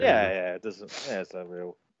Yeah, it doesn't. Yeah, it's a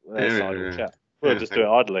real idle chat. We'll just do it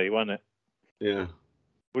idly, won't it? Yeah.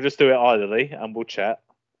 We'll just do it idly, and we'll chat.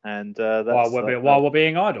 And that's while we're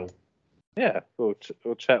being idle. Yeah, we'll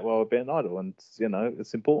chat while we're being idle, and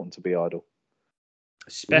it's important to be idle,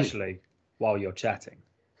 especially while you're chatting.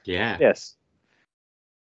 Yeah. Yes.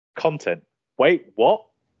 Content. Wait, what?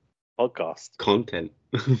 Podcast. Content.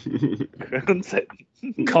 Content.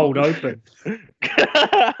 Cold open.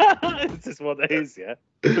 This is what it is, yeah.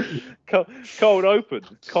 Cold open.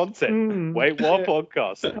 Content. Wait, what?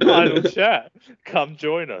 Podcast. Idle chat. Come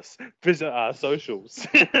join us. Visit our socials.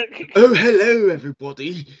 Oh, hello,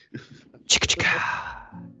 everybody. Chicka chicka.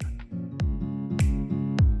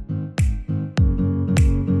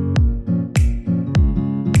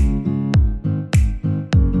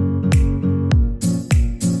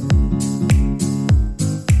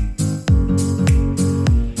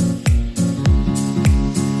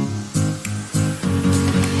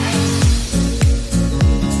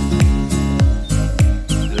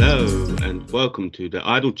 Welcome to the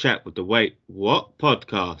Idle Chat with the Wait What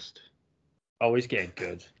podcast. Oh, he's getting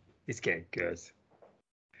good. He's getting good.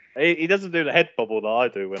 He doesn't do the head bubble that I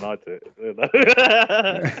do when I do it.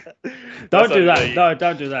 Don't do that. No,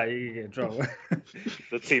 don't do that. You get in trouble.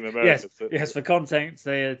 The Team America. Yes. For content,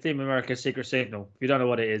 the Team America secret signal. If you don't know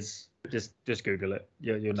what it is, just Google it.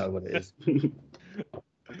 You'll know what it is.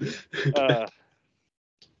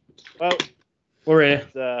 Well, we're here.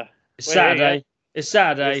 It's Saturday. Here. It's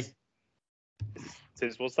Saturday.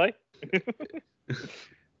 Since what day?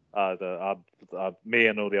 Me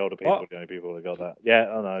and all the older people are the only people that got that. Yeah,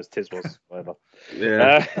 I know, it's Tiswas, whatever.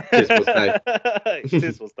 Yeah, Tiswas Day. It's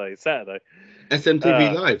Tiswas Day, Saturday.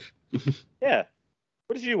 SMTV Live. Yeah.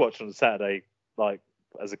 What did you watch on Saturday, like,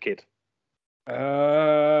 as a kid? He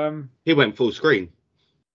went full screen.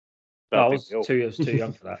 I was 2 years too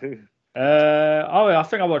young for that. I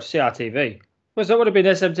think I watched CRTV. Well, that would have been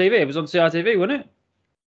SMTV. It was on CRTV, wasn't it?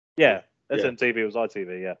 Yeah. SMTV was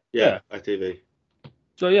ITV, yeah. ITV.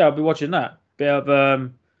 So yeah, I'll be watching that. Bit of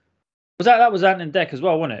that was Ant and Dec as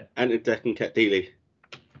well, wasn't it? Ant and Dec and Cat Dealey.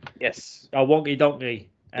 Yes. Oh, Wonky Donkey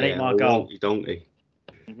and Eat My Goal. Wonky Donkey.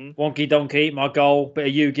 Mm-hmm. Wonky Donkey, Eat My Goal. Bit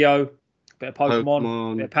of Yu-Gi-Oh, bit of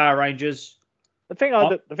Pokemon. Bit of Power Rangers. The thing I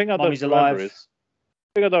don't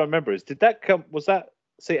remember is did that come? Was that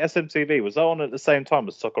SMTV? Was that on at the same time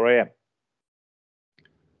as Soccer AM?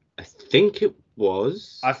 I think it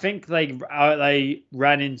was. I think they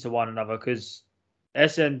ran into one another because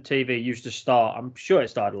SMTV used to start. I'm sure it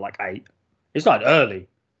started at like 8. It started early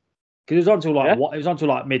because it was on till like It was on till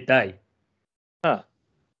like midday. Huh.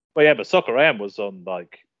 Well, yeah, but Soccer AM was on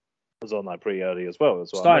pretty early as well.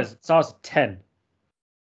 Starts at 10.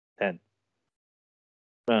 10.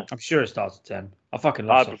 I'm sure it starts at 10. I fucking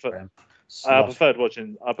love Soccer AM. I preferred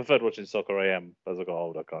watching Soccer AM as I got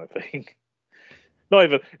older, kind of thing. Not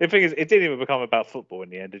even the thing is, it didn't even become about football in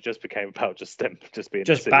the end. It just became about just them being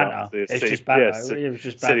just banter. It's just banter. It was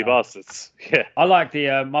just banter. Silly bastards. Yeah. I like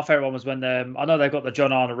my favorite one was when I know they've got the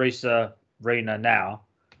John Arne Riise Arena now,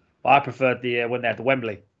 but I preferred when they had the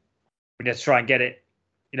Wembley. We had to try and get it.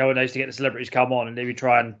 You know, when they used to get the celebrities come on and they would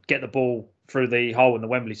try and get the ball through the hole in the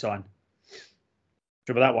Wembley sign.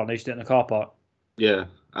 Remember that one? They used to do it in the car park. Yeah,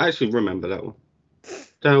 I actually remember that one.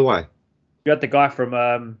 Don't know why. You had the guy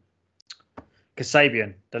from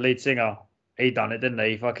Kasabian, the lead singer. He done it, didn't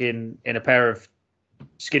he? Fucking in a pair of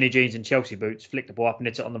skinny jeans and Chelsea boots, flicked the ball up and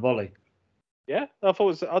hit it on the volley. Yeah, I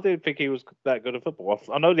didn't think he was that good at football.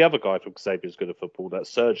 I know the other guy from Kasabian's good at football, that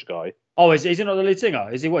Serge guy. Oh, is he not the lead singer?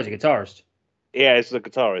 Is he a guitarist? Yeah, he's the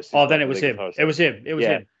guitarist. Then it was him. It was him.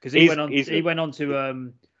 Because he went on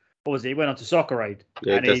to what was it? He went on to Soccer Aid.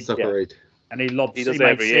 Yeah, and Soccer Aid. And he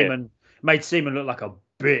made Seaman look like a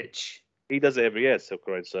bitch. He does it every year,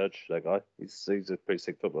 Soccer Aid Serge, that guy. He's a pretty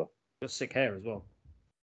sick footballer. He's got sick hair as well.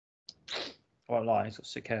 I won't lie, he's got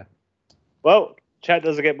sick hair. Well, chat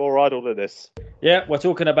doesn't get more idle than this. Yeah, we're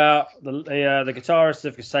talking about the guitarist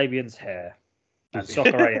of Kasabian's hair and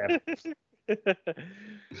Soccer AM.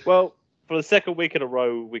 Well, for the second week in a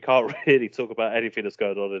row, we can't really talk about anything that's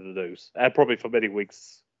going on in the news, and probably for many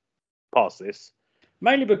weeks past this.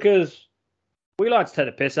 Mainly because we like to take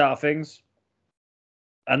the piss out of things,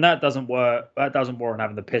 and that doesn't work. That doesn't warrant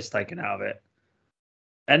having the piss taken out of it.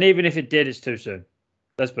 And even if it did, it's too soon.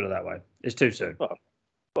 Let's put it that way. It's too soon. Well,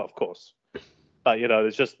 of course. But,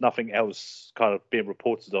 there's just nothing else kind of being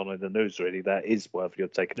reported on in the news, really, that is worth you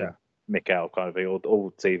taking a mick out kind of thing.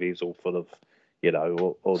 All TV's all full of,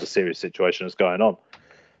 all the serious situation that's going on.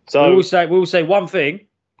 So we will say one thing,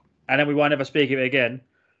 and then we won't ever speak of it again.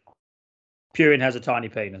 Purin has a tiny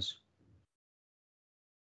penis.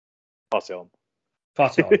 Pass it on.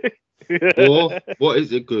 Pass it on. Or what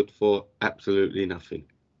is it good for? Absolutely nothing.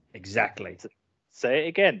 Exactly. Say it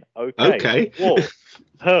again. Okay. Okay. Or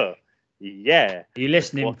her. Yeah. Are you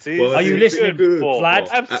listening? What is What Are you is it listening, good for? Vlad?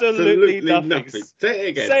 Absolutely nothing. Say it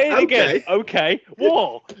again. Say it again. Okay. Okay.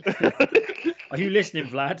 War. Are you listening,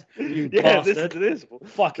 Vlad? You Yeah, listen bastard. to this.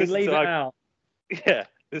 Fucking Listen leave to it our- out. Yeah.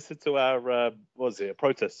 Listen to our what was it? A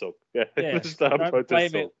protest song. Yeah. Yeah. Listen to our Don't protest blame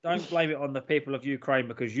song. it. Don't blame it on the people of Ukraine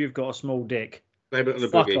because you've got a small dick. Blame it on the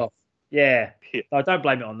Fuck boogie. off. Yeah. Yeah. No, don't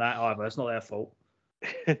blame it on that either. It's not their fault.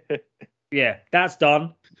 Yeah, that's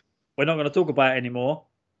done. We're not going to talk about it anymore.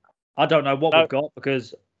 I don't know what No. we've got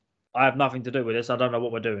because I have nothing to do with this. I don't know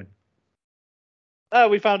what we're doing.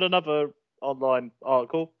 We found another online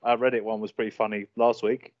article. Our Reddit one was pretty funny last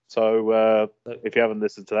week. So if you haven't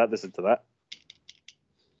listened to that, listen to that.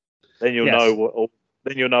 Then you'll Yes. know what.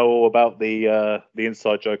 Then you'll know all about the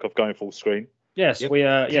inside joke of going full screen. Yes, Yep.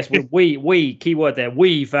 we keyword there.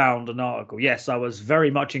 We found an article. Yes, I was very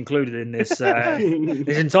much included in this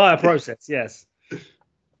this entire process. Yes,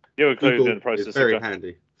 You're included Google in the process. is very of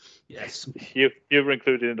handy. yes. you were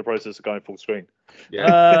included in the process of going full screen.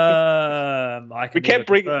 Yeah. I can We kept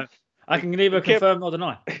confirm. I can neither we kept- confirm nor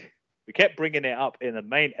deny. We kept bringing it up in the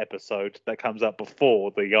main episode that comes up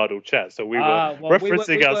before the Idle Chat, so we were Well,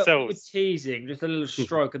 referencing we ourselves. were teasing, just a little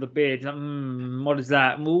stroke of the beard. Like, what is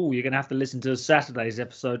that? Ooh, you're gonna have to listen to Saturday's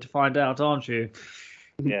episode to find out, aren't you?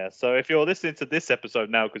 Yeah, so if you're listening to this episode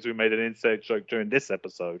now, because we made an inside joke during this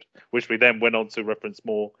episode, which we then went on to reference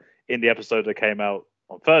more in the episode that came out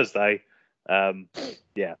on Thursday,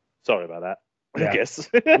 yeah, sorry about that. Yeah. I guess.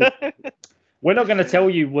 We're not going to tell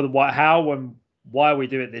you how and why we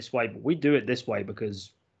do it this way, but we do it this way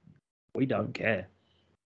because we don't care.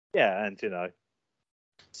 Yeah, and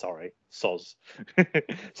sorry, soz.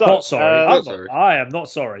 So, Not sorry. not sorry. I am not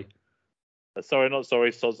sorry. sorry, not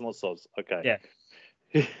sorry, soz, not soz. Okay. Yeah.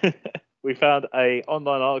 We found a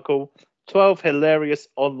online article, 12 hilarious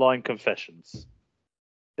online confessions.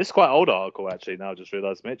 This is quite an old article, actually, now I just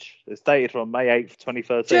realised, Mitch. It's dated from May 8th,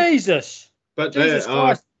 2013. Jesus. But Jesus there are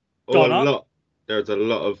Christ. Donna. there's a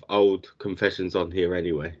lot of old confessions on here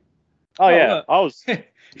anyway. Oh, yeah. look. I was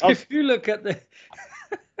If you look at the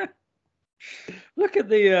look at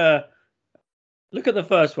the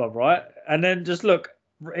first one, right? And then just look,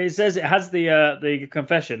 it says it has the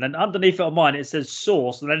confession, and underneath it on mine it says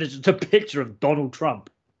source, and then it's just a picture of Donald Trump.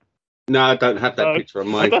 No, I don't have that No, picture of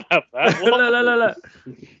I mine. don't have that.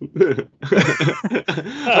 Look.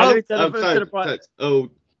 Oh, me turn it to the bright- oh,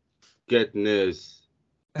 goodness.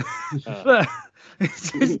 Look, it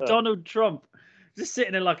says Donald Trump just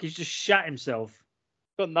sitting there like he's just shat himself.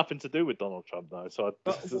 Got nothing to do with Donald Trump, though. So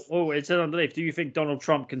Oh, it says underneath, do you think Donald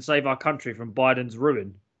Trump can save our country from Biden's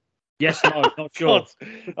ruin? Yes, no, not sure.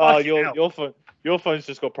 Oh, Fucking hell. your phone's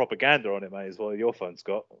just got propaganda on it, mate. Is what your phone's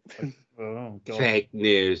got. Oh, God. Fake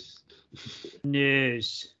news.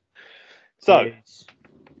 News. So News.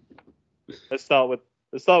 let's start with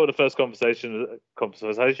the first confession,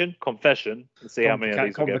 and see how many of these we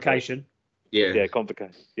get through. Convocation. Yeah. Yeah,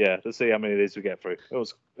 convocation. Yeah, let's see how many of these we get through. It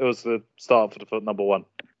was the start for number one.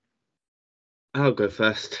 I'll go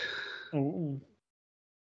first. Ooh.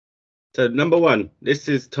 So, number one, this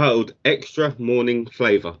is titled Extra Morning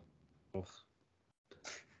Flavour.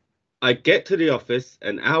 I get to the office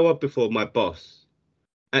an hour before my boss.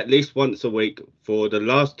 At least once a week for the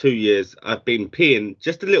last 2 years, I've been peeing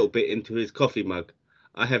just a little bit into his coffee mug.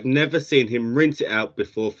 I have never seen him rinse it out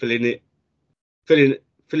before filling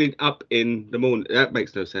up in the morning. That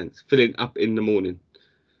makes no sense. Filling up in the morning.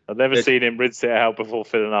 I've never seen him rinse it out before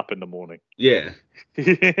filling up in the morning. Yeah.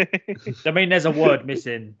 I mean, there's a word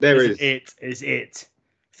missing. There It's is. It is it.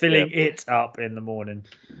 Filling Yeah. it up in the morning.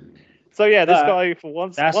 So yeah, this That- guy for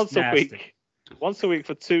once that's a nasty. week. Once a week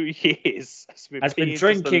for 2 years Has peeing been just a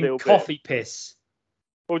drinking little coffee bit, piss.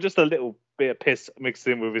 or just a little bit of piss mixed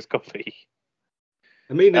in with his coffee.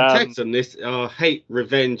 I mean, the Um, texts on this are hate,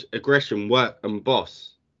 revenge, aggression, work, and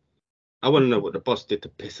boss. I want to know what the boss did to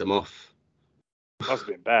piss him off. Must have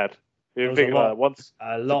been bad. You was think a about lot. it, once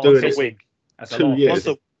A lot do of it pissing. week. That's a 2 lot. years.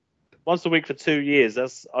 once a week for 2 years,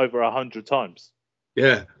 that's over 100 times.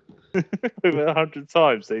 Yeah. Over 100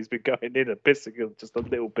 times he's been going in and pissing him just a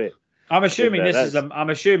little bit. I'm assuming Yeah, I'm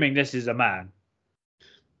assuming this is a man.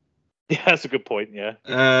 Yeah, that's a good point. Yeah,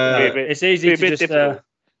 It's easy be a to bit just difficult.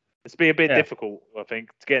 It's be a bit yeah. difficult, I think,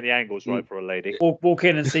 to get the angles right for a lady. walk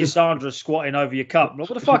in and see Sandra squatting over your cup. Like,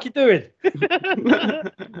 what the fuck you doing?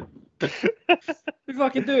 What you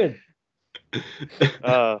fucking doing?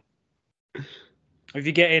 If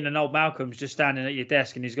you get in and old Malcolm's just standing at your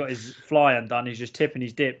desk and he's got his fly undone, he's just tipping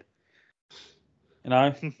his dip. You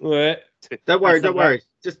know? Don't worry, That's don't worry.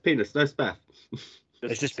 Just penis, no spaff.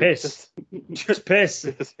 It's just piss. Just piss.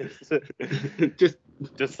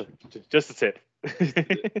 just a tip.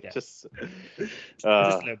 Just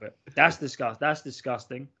a little bit. That's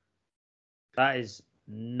disgusting. That is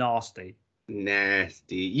nasty.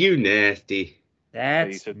 Nasty. You nasty.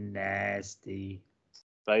 That's nasty.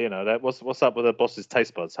 But what's up with the boss's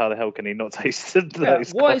taste buds? How the hell can he not taste it?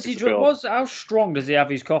 What is he drinking? How strong does he have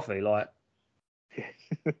his coffee? Like,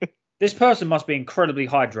 this person must be incredibly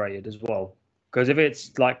hydrated as well. Because if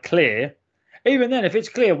it's like clear, even then, if it's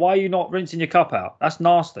clear, why are you not rinsing your cup out? That's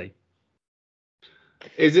nasty.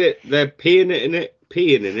 Is it they're peeing in it,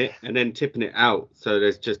 and then tipping it out, so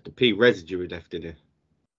there's just the pee residue left in it?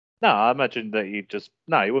 No, I imagine that you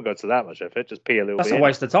wouldn't go to that much effort. Just pee a little bit. That's a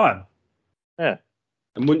waste of time. Yeah.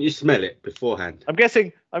 And wouldn't you smell it beforehand? I'm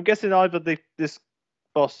guessing either this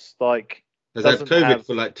boss has had COVID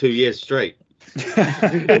for like 2 years straight.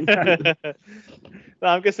 No,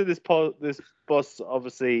 I'm guessing this boss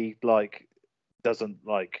obviously doesn't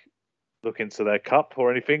look into their cup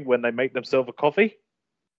or anything when they make themselves a coffee,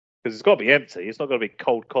 because it's got to be empty. It's not going to be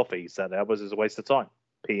cold coffee sat there, otherwise it's a waste of time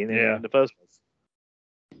peeing in it in the first place.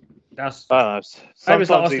 That's maybe it's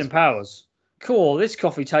like Austin Powers. Cool, this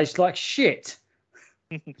coffee tastes like shit.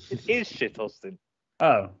 It is shit, Austin.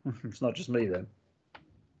 Oh, it's not just me then.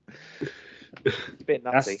 A bit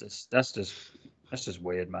nutty. That's just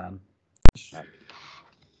weird, man.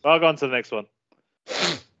 I'll go on to the next one.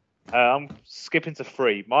 I'm skipping to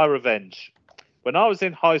 3. My revenge. When I was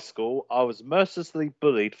in high school, I was mercilessly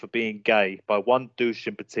bullied for being gay by one douche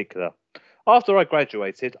in particular. After I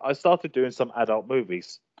graduated, I started doing some adult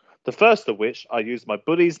movies. The first of which, I used my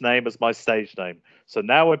bully's name as my stage name. So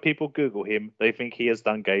now when people Google him, they think he has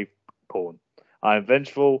done gay porn. I am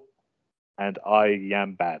vengeful, and I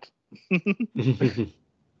am bad. The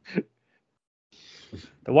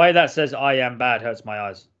way that says "I am bad" hurts my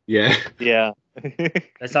eyes. Yeah. Yeah.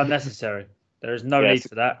 It's unnecessary. There is no need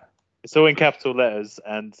for that. It's all in capital letters,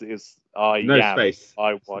 and it's I no am. Space.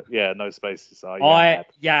 No spaces. I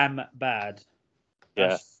am bad.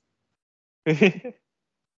 Yeah.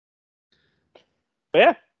 But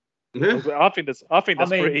yeah. I think that's pretty. I think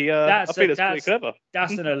that's pretty clever.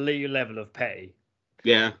 That's an elite level of petty.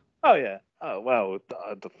 Yeah. Oh yeah. Oh well.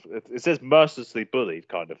 It says mercilessly bullied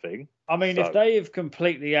kind of thing. I mean, if they have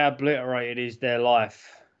completely obliterated their life,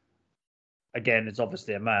 again, it's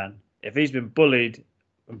obviously a man. If he's been bullied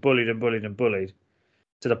and bullied and bullied and bullied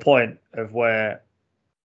to the point of where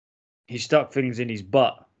he stuck things in his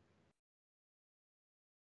butt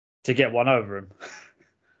to get one over him.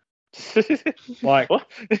 Like, what?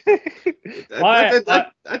 I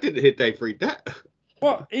didn't hear Dave read that.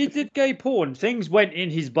 What? He did gay porn. Things went in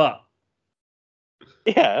his butt.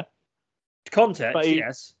 Yeah. Context,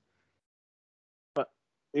 yes. But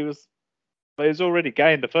he was already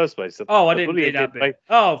gay in the first place. I didn't read that bit.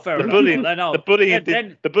 Fair enough. The bullying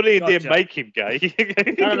didn't make him gay.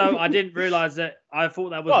 No, I didn't realise that. I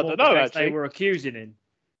thought that was more because they were accusing him.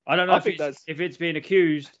 I don't know if it's being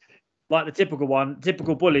accused like the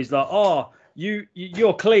typical bullies, like, oh,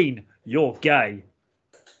 you're clean, you're gay,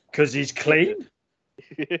 because he's clean,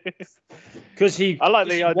 because he. I like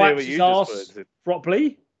the idea what you just put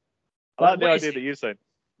properly. I like the idea that you're saying.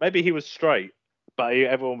 Maybe he was straight, but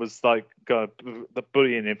everyone was like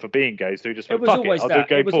bullying him for being gay, so he just went, fuck it, I'll do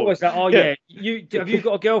gay porn. Always that. Oh yeah, have you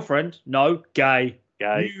got a girlfriend? No, gay.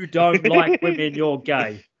 You don't like women, you're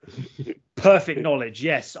gay. Perfect knowledge.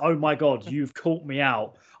 Yes. Oh my God, you've caught me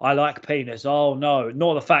out. I like penis. Oh no,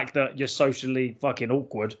 not the fact that you're socially fucking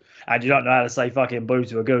awkward and you don't know how to say fucking boo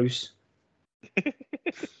to a goose.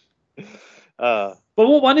 But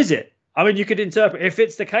what one is it? I mean, you could interpret, if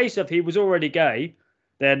it's the case of he was already gay,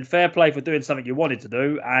 then fair play for doing something you wanted to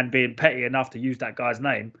do and being petty enough to use that guy's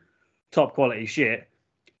name. Top quality shit.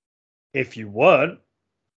 If you weren't,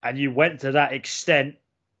 and you went to that extent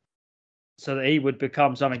so that he would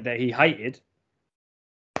become something that he hated.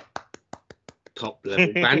 Top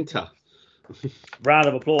level banter. Round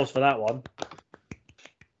of applause for that one.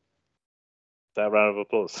 That round of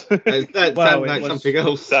applause. That sounded like something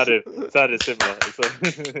else. Sounded similar.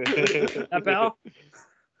 That better?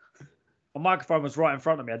 My microphone was right in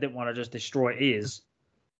front of me. I didn't want to just destroy ears.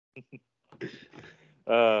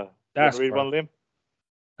 That's read one, Liam?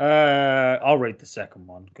 I'll read the second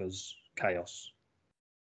one because chaos.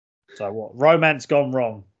 So what? Romance gone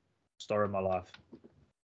wrong. Story of my life.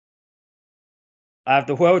 I have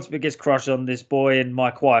the world's biggest crush on this boy in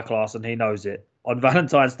my choir class, and he knows it. On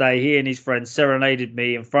Valentine's Day, he and his friends serenaded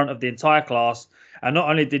me in front of the entire class, and not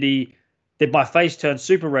only did my face turn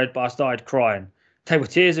super red, but I started crying. They were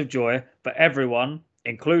tears of joy, but everyone,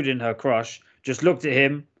 including her crush, just looked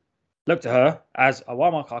at her as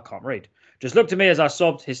I can't read. Just looked at me as I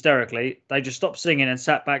sobbed hysterically. They just stopped singing and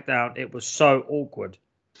sat back down. It was so awkward.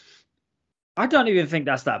 I don't even think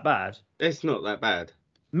that's that bad. It's not that bad.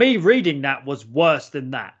 Me reading that was worse than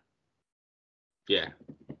that. Yeah.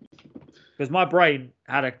 Because my brain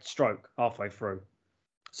had a stroke halfway through.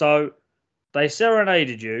 So they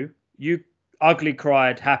serenaded you. You ugly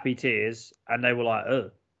cried happy tears. And they were like,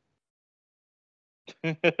 ugh.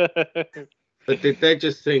 But did they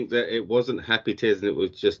just think that it wasn't happy tears and it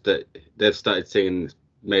was just that they've started singing,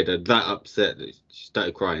 made her that upset that she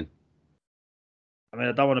started crying? I mean,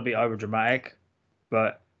 I don't want to be over dramatic,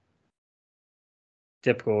 but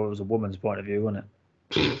typical, it was a woman's point of view, wasn't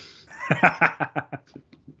it?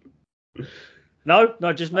 No,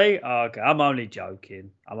 not just me. Oh, okay, I'm only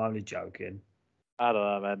joking. I don't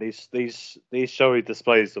know, man. These showy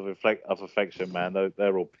displays of affection, man.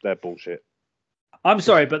 They're bullshit. I'm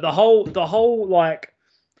sorry, but the whole like,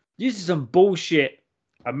 this is some bullshit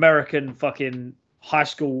American fucking high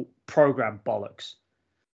school program bollocks.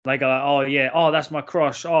 They go, oh yeah, oh that's my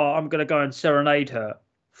crush. Oh, I'm gonna go and serenade her.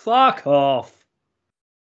 Fuck off.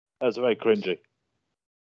 That's very cringy.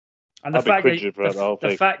 And the fact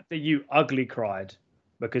that you ugly cried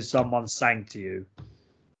because someone sang to you.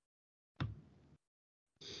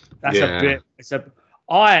 That's a bit.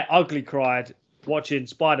 I ugly cried watching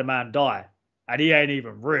Spider-Man die, and he ain't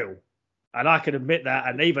even real. And I can admit that,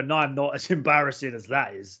 and even though I'm not as embarrassing as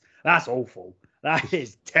that is, that's awful. That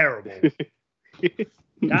is terrible.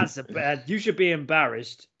 That's a bad. You should be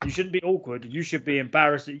embarrassed. You shouldn't be awkward. You should be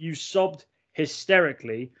embarrassed that you sobbed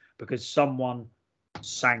hysterically because someone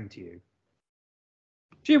sang to you.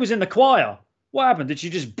 She was in the choir. What happened? Did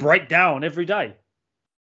she just break down every day?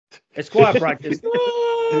 It's choir practice.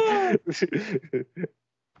 Oh,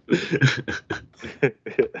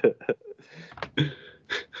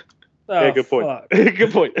 yeah, good point.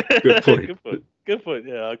 Good point. Good point.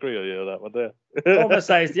 Yeah, I agree with you on that one there. What I'm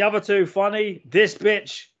say is the other two funny. This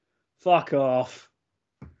bitch, fuck off.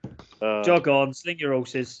 Jog on, sling your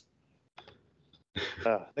horses.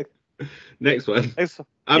 Next one.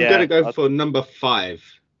 I'm going to go for number 5.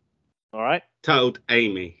 All right. Titled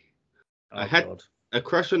Amy. I had a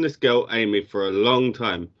crush on this girl, Amy, for a long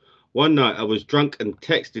time. One night I was drunk and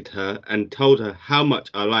texted her and told her how much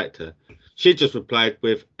I liked her. She just replied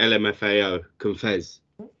with LMFAO, confess.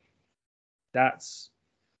 That's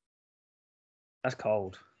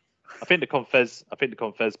cold. I think the confess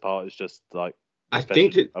part is just like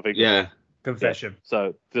confession. Confession. Yeah.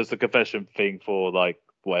 So there's the confession thing for like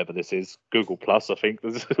whatever this is, Google Plus. I think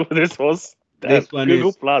this is what this was. This one Google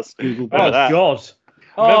is Plus. Google Plus. Oh God!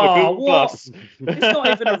 Google what? Plus. It's not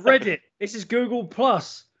even a Reddit. This is Google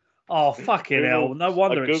Plus. Oh fucking hell! No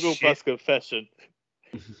wonder it's Google shit. Plus confession.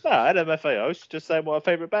 No, LMFAO should just say what our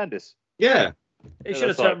favourite band is. Yeah. He should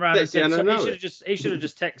have turned around and said, he should have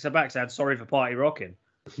just texted her back saying sorry for party rocking.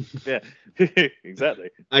 Yeah, exactly.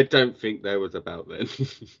 I don't think that was about then.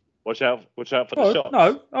 Watch out for the shots.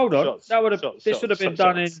 No, hold on. Shots, that would have. This would have been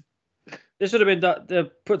done in. This would have been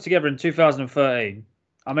put together in 2013.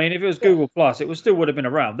 I mean, if it was Google Plus, it still would have been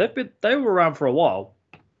around. They were around for a while.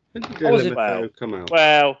 When did LMFAO come out?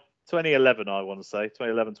 Well, 2011, I want to say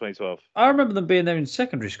 2011, 2012. I remember them being there in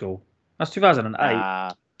secondary school. That's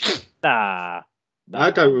 2008. Nah. I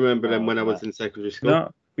don't remember them when I was in secondary school.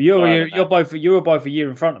 No, you were both a year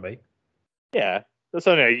in front of me. Yeah, that's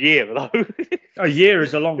only a year though. A year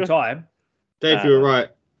is a long time. Dave, you were right.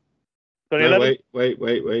 No, wait.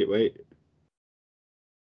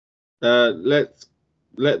 Let's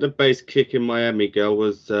Let the Bass Kick in Miami Girl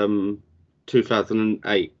was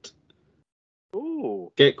 2008.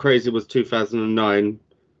 Ooh. Get Crazy was 2009.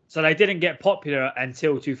 So they didn't get popular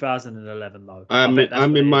until 2011, though. I'm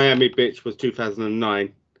in Miami Bitch was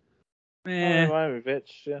 2009. Miami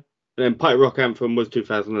Bitch, yeah. And then Pipe Rock Anthem was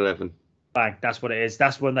 2011. Bang, that's what it is.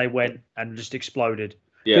 That's when they went and just exploded.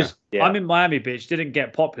 Yeah. I'm in Miami Bitch didn't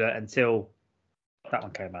get popular until that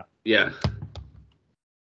one came out. Yeah.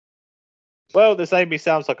 Well, this Amy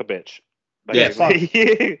sounds like a bitch. Yeah.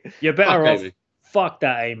 You're better off. Amy. Fuck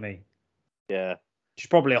that Amy. Yeah. She's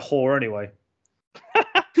probably a whore anyway.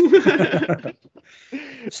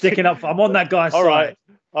 Sticking up. I'm on that guy's side.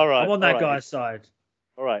 All right. I'm on that guy's side.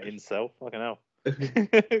 All right, incel. Fucking hell.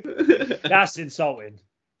 That's insulting.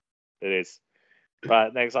 It is.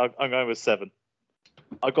 Right, next, I'm going with 7.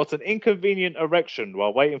 I got an inconvenient erection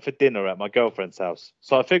while waiting for dinner at my girlfriend's house,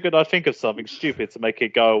 so I figured I'd think of something stupid to make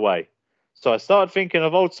it go away. So I started thinking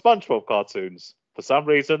of old SpongeBob cartoons. For some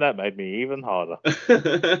reason, that made me even harder.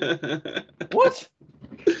 What?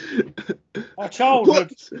 Our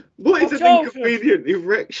childhood. What is an inconvenient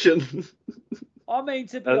erection? I mean,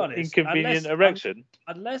 to be honest, inconvenient erection.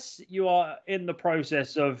 Unless you are in the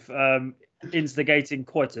process of instigating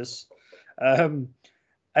coitus. An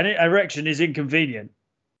erection is inconvenient.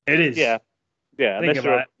 It is. Yeah. Yeah. Think Unless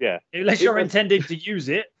you're, about unless you're intending to use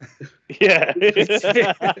it. yeah.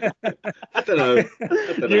 I don't know.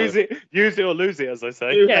 Use it or lose it, as I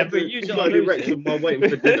say. Yeah, but use it or an lose erection while waiting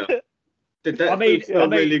for dinner. Did that food smell I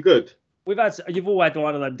mean, really good? You've all had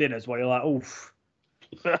one of them dinners where you're like, oof,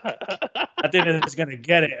 that dinner's gonna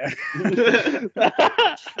get it.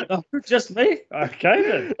 Oh, just me? Okay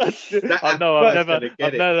then.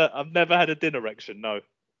 I've never had a dinner erection. No.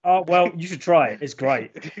 Oh well, you should try it. It's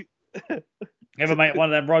great. You ever make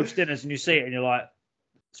one of them roast dinners and you see it and you're like,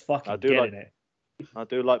 it's fucking getting it. I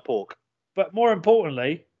do like pork. But more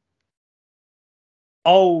importantly,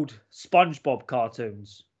 old SpongeBob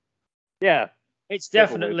cartoons. Yeah. It's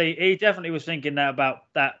definitely he definitely was thinking that about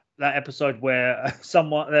that episode where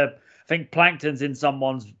someone I think Plankton's in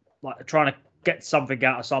someone's like trying to get something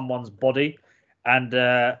out of someone's body and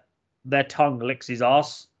their tongue licks his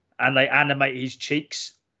ass and they animate his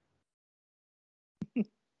cheeks.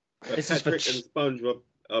 This is Patrick and SpongeBob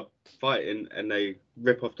are fighting and they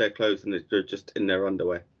rip off their clothes and they're just in their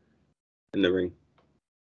underwear in the ring.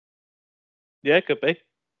 Yeah, could be.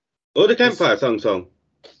 Or the campfire song.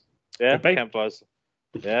 Yeah, campfires.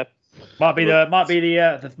 Yeah. Might be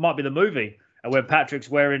the movie where Patrick's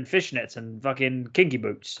wearing fishnets and fucking kinky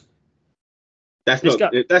boots. That's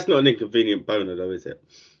not an inconvenient boner though, is it?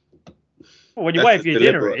 Well, when you wait for your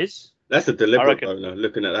dinner, it is. That's a deliberate boner.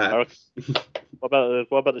 Looking at that.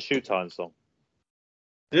 What about the shoe tying song?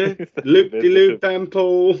 Yeah. Loop-de-loop and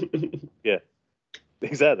pull. Yeah.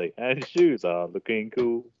 Exactly. And shoes are looking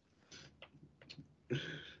cool.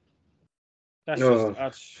 That's no.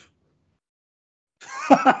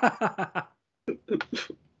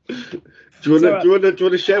 Do you want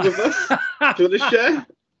to share with us? Do you want to share?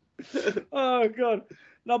 Oh god.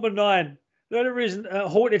 Number 9. The only reason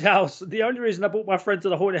haunted house. The only reason I brought my friend to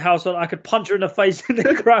the haunted house so that I could punch her in the face in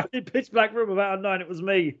the crowded pitch black room without her knowing it was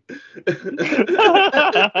me.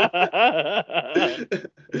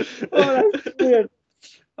 Oh, that's weird.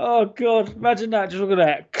 Oh god, imagine that. Just look at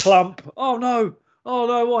that clump. Oh no,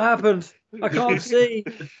 what happened? I can't see.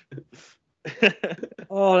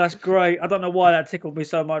 Oh, that's great. I don't know why that tickled me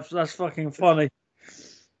so much. That's fucking funny.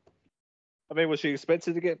 I mean, was she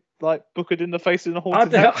expected to get like bookered in the face in a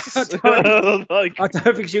haunted house? I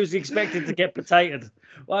don't think she was expected to get potatoed.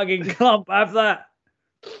 Fucking clump, have that.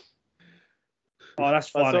 Oh, that's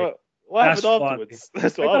funny. What happened afterwards?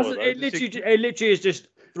 That's what I was. It literally is just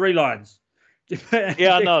 3 lines.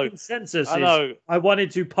 Yeah, I know. Consensus I know. I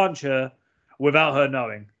wanted to punch her without her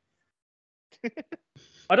knowing.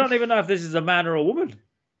 I don't even know if this is a man or a woman.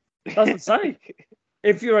 It doesn't say.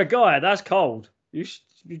 If you're a guy, that's cold. You should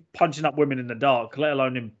be punching up women in the dark, let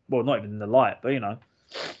alone not even in the light, but you know.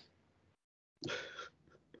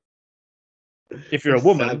 If you're a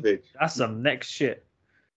woman, savage. That's some next shit.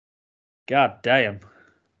 God damn.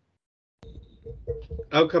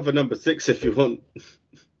 I'll cover number 6 if you want.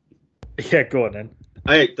 Yeah, go on then.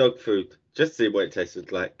 I ate dog food just to see what it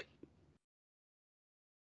tasted like.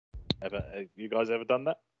 You guys ever done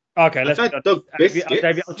that? Okay, let's had dog biscuits.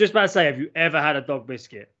 I was just about to say, have you ever had a dog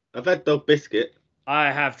biscuit? I've had dog biscuit.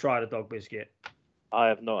 I have tried a dog biscuit. I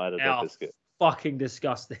have not had a dog biscuit. Fucking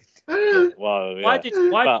disgusting. Well, yeah.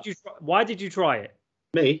 Why did you try it?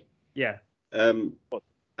 Me? Yeah.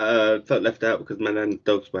 Felt left out because my nan's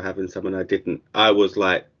dogs were having some and I didn't. I was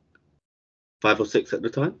like 5 or 6 at the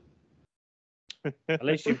time. At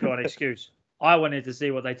least you've got an excuse. I wanted to see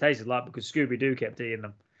what they tasted like because Scooby-Doo kept eating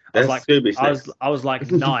them. I was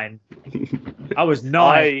like 9. I was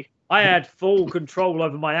 9. I had full control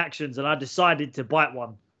over my actions and I decided to bite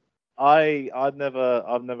one. I've never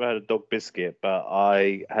had a dog biscuit, but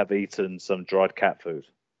I have eaten some dried cat food.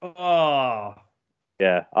 Oh.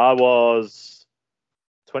 Yeah, I was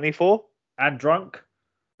 24 and drunk.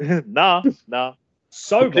 Nah.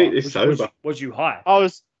 Sober. Completely sober. Was you high? I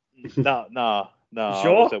was no. You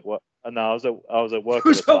sure? I was at work. No, I was at work. You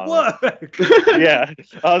was at work. Yeah,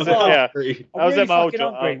 I was. I was really at my old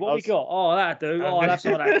job. What we got? Oh, that dude. Oh, that's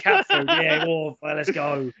some of that cat food. Yeah, let's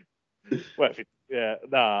go. Yeah,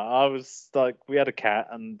 I was like, we had a cat,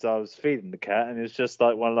 and I was feeding the cat, and it's just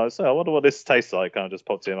like one of those. So I wonder what this tastes like. Kind of just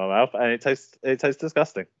popped it in my mouth, and it tastes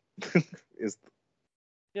disgusting.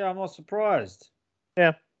 Yeah, I'm not surprised.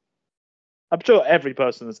 Yeah, I'm sure every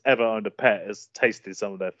person that's ever owned a pet has tasted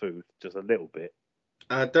some of their food, just a little bit.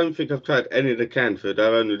 I don't think I've tried any of the canned food.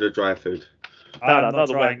 I've only the dry food. Not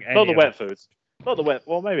the wet foods. Not the wet.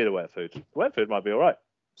 Well, maybe the wet food. The wet food might be all right.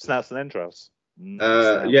 Snouts and entrails.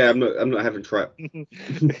 Yeah, I'm not having tripe.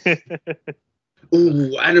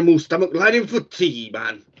 Ooh, animal stomach lining for tea,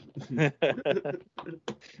 man.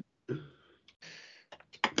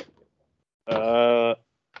 Right.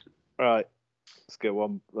 Let's get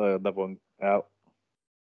another one out.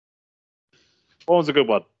 What was a good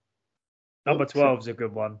one? Number 12 is a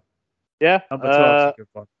good one. Yeah. Number 12 is a good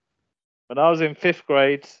one. When I was in 5th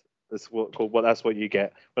grade, that's what you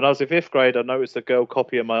get. When I was in 5th grade, I noticed a girl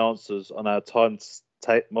copying my answers on our times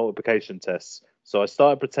multiplication tests. So I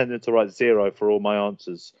started pretending to write 0 for all my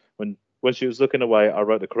answers. When she was looking away, I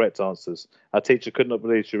wrote the correct answers. Our teacher could not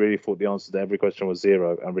believe she really thought the answer to every question was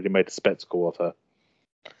 0 and really made a spectacle of her.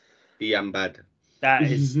 Bad. That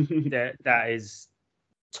is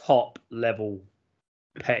top level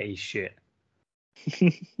petty shit.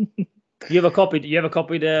 You ever copied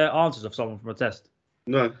the answers of someone from a test?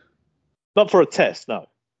 No. Not for a test, no.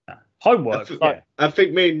 Homework. I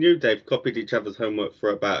think me and you, Dave, copied each other's homework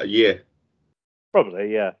for about a year.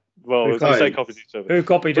 Probably, yeah. Well, Who if you say copied each other. Who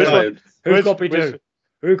copied who? Who copied who?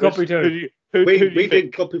 Who copied who? We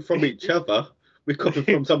didn't copy from each other. We copied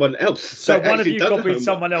from someone else. So one of you copied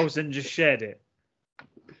someone else and just shared it.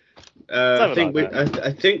 I think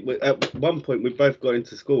at one point we both got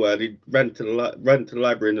into school and he ran to the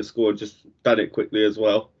library in the school and just done it quickly as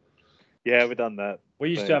well. Yeah, we've done that. We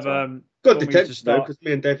used to have got detention though because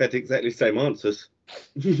me and Dave had exactly the same answers.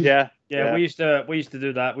 Yeah. We used to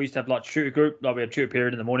do that. We used to have like tutor group, like we had tutor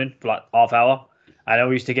period in the morning for like half hour, and then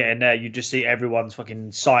we used to get in there. You just see everyone's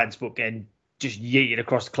fucking science book getting just yeeted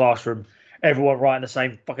across the classroom. Everyone writing the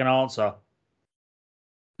same fucking answer.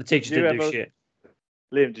 The teachers didn't do shit.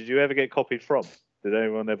 Liam, did you ever get copied from? Did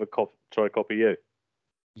anyone ever try to copy you?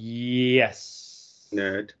 Yes.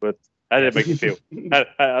 Nerd. But how did it make you feel? No,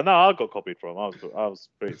 I got copied from. I was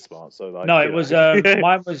pretty smart. So like, no, it was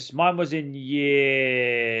mine was in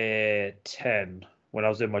year 10 when I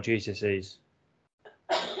was doing my GCSEs.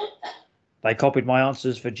 They copied my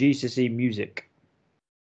answers for GCSE music.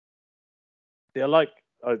 Yeah, like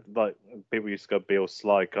people used to go be all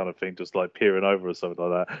sly kind of thing, just like peering over or something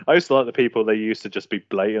like that. I used to like the people they used to just be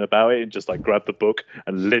blatant about it and just like grab the book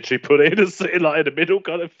and literally put it in the middle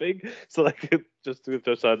kind of thing, so they could just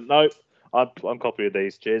say, no, I'm copying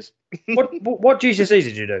these. Cheers. What GCSEs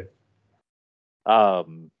did you do?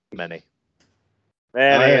 Many.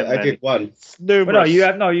 I did one. Numerous. You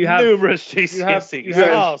have numerous GCSEs. You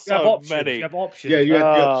have so many. You have options. Yeah, you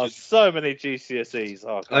have the options. So many GCSEs.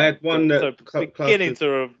 Oh, I had one beginning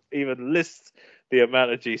to even list the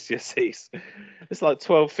amount of GCSEs. It's like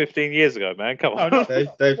 12, 15 years ago, man. Come on. No, Dave,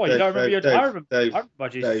 you don't remember your I remember my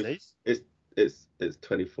GCSEs. It's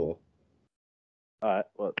 24. All right.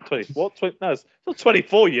 Well, 20. What? No, it's not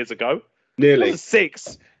 24 years ago. Nearly. It was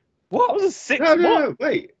 6. What? Was it 6? No,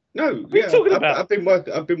 wait. No, what are you talking about? I've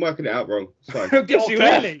been working it out wrong. Sorry. Yes, you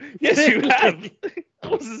have. Yes, you have. I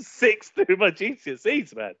wasn't 6 through my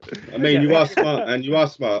GCSEs, man. I mean, you are smart, and you are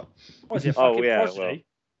smart. Was it fucking progeny?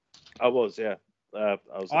 Well, I was, yeah.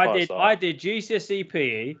 I did GCSE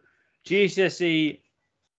PE, GCSE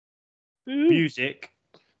music.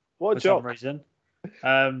 What for job? some reason.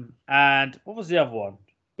 And what was the other one?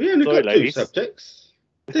 We only got 2 subjects,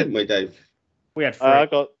 didn't we, Dave? We had 3. I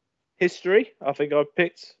got history. I think I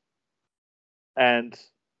picked. And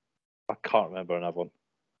I can't remember another one.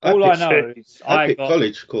 All I know is I picked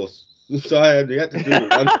college course, so I only had to do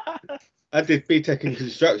one. I did BTEC in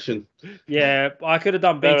construction. Yeah, I could have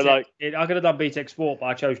done BTEC. I could have done BTEC sport, but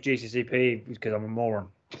I chose GCSE PE because I'm a moron.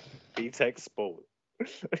 BTEC sport.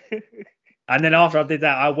 And then after I did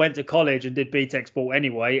that, I went to college and did BTEC sport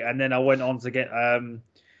anyway, and then I went on to get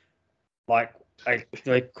like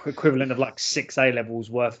the equivalent of like 6 A levels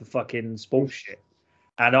worth of fucking sports shit.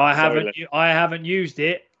 And I haven't used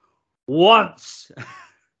it once.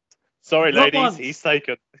 Sorry, ladies, he's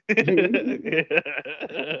taken.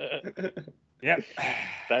 Yep.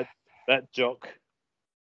 That jock.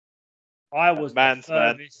 I was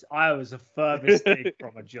the furthest thing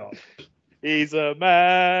from a jock. He's a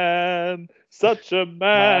man, such a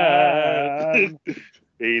man.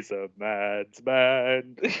 He's a man's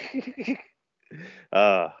man.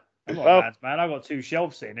 I'm not a man's man. I've got 2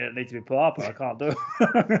 shelves sitting here that need to be put up, and I can't do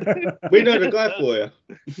it. We know the guy for you.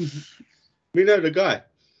 We know the guy.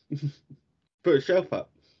 Put a shelf up.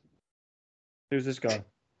 Who's this guy?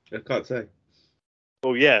 I can't say.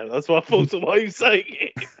 Oh yeah, that's what I thought. So why are you saying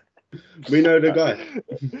it? We know the guy.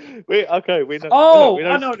 We know. Oh,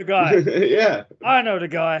 I know the guy. Yeah. I know the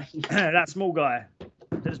guy. That small guy. Is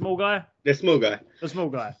it the small guy? The small guy. The small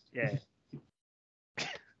guy. Yeah.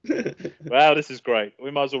 Wow, this is great. We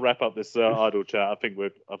might as well wrap up this idle chat. I think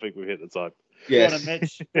we've hit the time.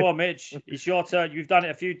 Yes. Go on, Mitch. It's your turn. You've done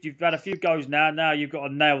it You've had a few goes now. Now you've got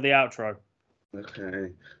to nail the outro.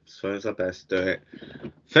 Okay, suppose I best do it.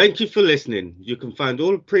 Thank you for listening. You can find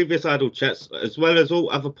all previous Idle Chats as well as all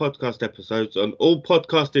other podcast episodes on all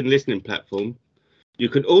podcasting listening platforms. You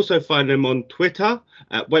can also find them on Twitter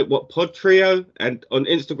at Wait What Pod Trio and on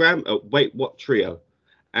Instagram at Wait What Trio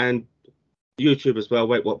and YouTube as well,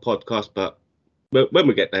 Wait What Podcast. But when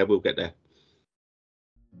we get there, we'll get there.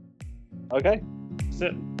 Okay. That's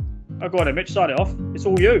it. Oh, go on then, Mitch, sign it off. It's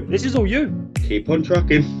all you. This is all you. Keep on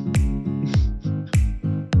trucking.